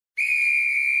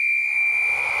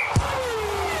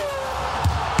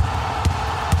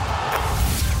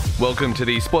Welcome to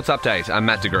the Sports Update. I'm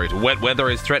Matt DeGroot. Wet weather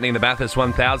is threatening the Bathurst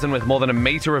 1000 with more than a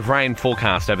metre of rain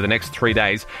forecast over the next 3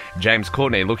 days. James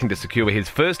Courtney looking to secure his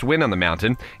first win on the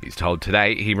mountain. He's told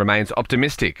Today he remains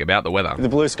optimistic about the weather. The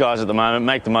blue skies at the moment,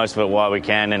 make the most of it while we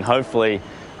can, and hopefully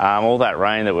all that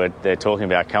rain that they're talking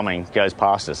about coming goes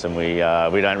past us and we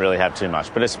don't really have too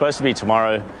much. But it's supposed to be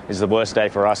tomorrow is the worst day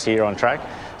for us here on track.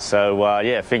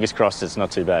 So, fingers crossed it's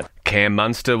not too bad. Cam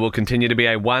Munster will continue to be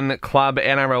a one-club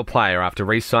NRL player after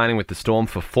re-signing with the Storm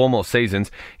for 4 more seasons.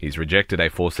 He's rejected a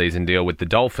 4-season deal with the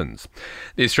Dolphins.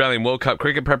 The Australian World Cup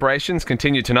cricket preparations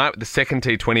continue tonight with the second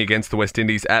T20 against the West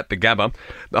Indies at the Gabba.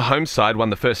 The home side won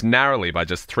the first narrowly by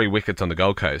just 3 wickets on the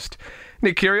Gold Coast.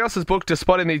 Nick Kyrgios has booked a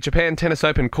spot in the Japan Tennis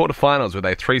Open quarterfinals with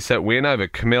a 3-set win over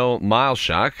Camille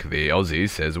Mileshark. The Aussie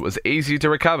says it was easy to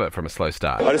recover from a slow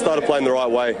start. I just started playing the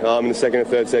right way in the second and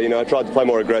third set. I tried to play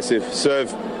more aggressive,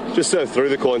 just serve through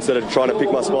the court instead of trying to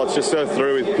pick my spots. Just serve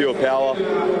through with pure power,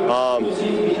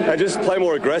 and just play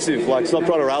more aggressive. Stop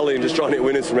trying to rally and just trying to hit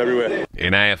winners from everywhere.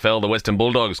 In AFL, the Western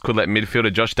Bulldogs could let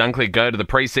midfielder Josh Dunkley go to the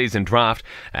pre-season draft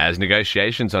as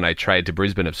negotiations on a trade to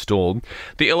Brisbane have stalled.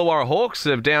 The Illawarra Hawks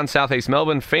have down southeast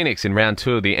Melbourne Phoenix in round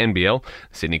 2 of the NBL.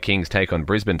 Sydney Kings take on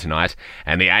Brisbane tonight,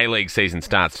 and the A-League season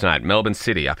starts tonight. Melbourne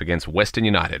City up against Western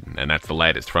United, and that's the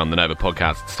latest from the Nova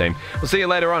Podcasts team. We'll see you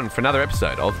later on for another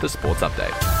episode of the Sports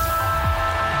Update.